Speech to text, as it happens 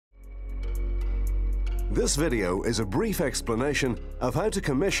This video is a brief explanation of how to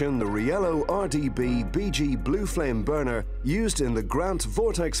commission the Riello RDB BG Blue flame burner used in the GRANT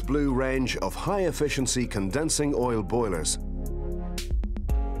Vortex Blue range of high efficiency condensing oil boilers.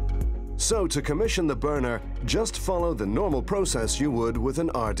 So to commission the burner, just follow the normal process you would with an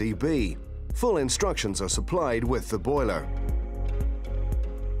RDB. Full instructions are supplied with the boiler.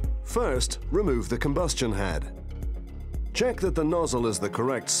 First, remove the combustion head. Check that the nozzle is the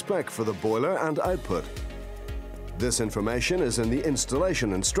correct spec for the boiler and output. This information is in the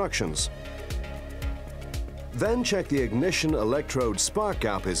installation instructions. Then check the ignition electrode spark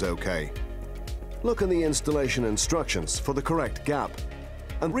gap is OK. Look in the installation instructions for the correct gap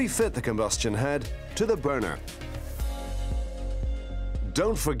and refit the combustion head to the burner.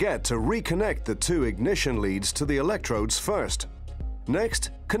 Don't forget to reconnect the two ignition leads to the electrodes first.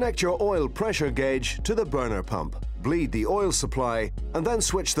 Next, connect your oil pressure gauge to the burner pump, bleed the oil supply, and then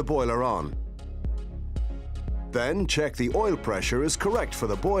switch the boiler on. Then check the oil pressure is correct for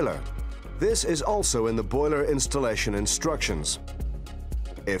the boiler. This is also in the boiler installation instructions.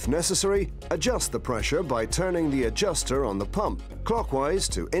 If necessary, adjust the pressure by turning the adjuster on the pump clockwise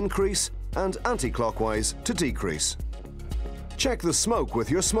to increase and anti-clockwise to decrease. Check the smoke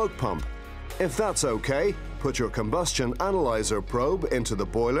with your smoke pump. If that's OK, put your combustion analyzer probe into the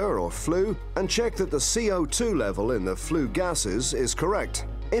boiler or flue and check that the CO2 level in the flue gases is correct.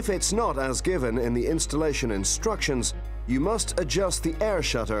 If it's not as given in the installation instructions, you must adjust the air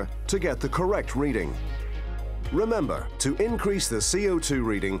shutter to get the correct reading. Remember, to increase the CO2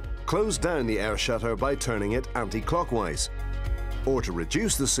 reading, close down the air shutter by turning it anti-clockwise. Or to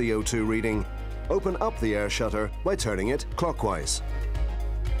reduce the CO2 reading, open up the air shutter by turning it clockwise.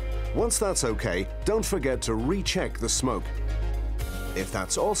 Once that's OK, don't forget to recheck the smoke. If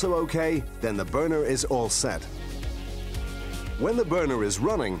that's also OK, then the burner is all set. When the burner is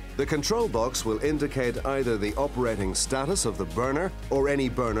running, the control box will indicate either the operating status of the burner or any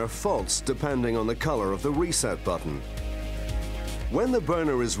burner faults depending on the color of the reset button. When the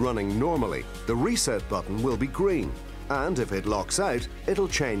burner is running normally, the reset button will be green, and if it locks out, it'll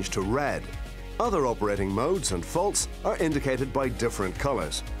change to red. Other operating modes and faults are indicated by different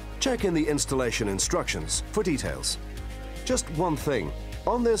colors. Check in the installation instructions for details. Just one thing.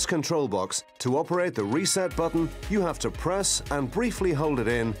 On this control box, to operate the reset button, you have to press and briefly hold it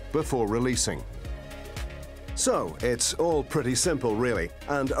in before releasing. So, it's all pretty simple really,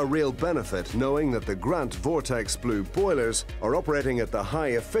 and a real benefit knowing that the GRANT Vortex Blue boilers are operating at the high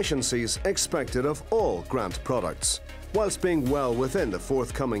efficiencies expected of all GRANT products, whilst being well within the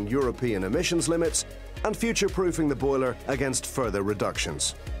forthcoming European emissions limits and future-proofing the boiler against further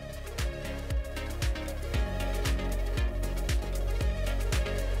reductions.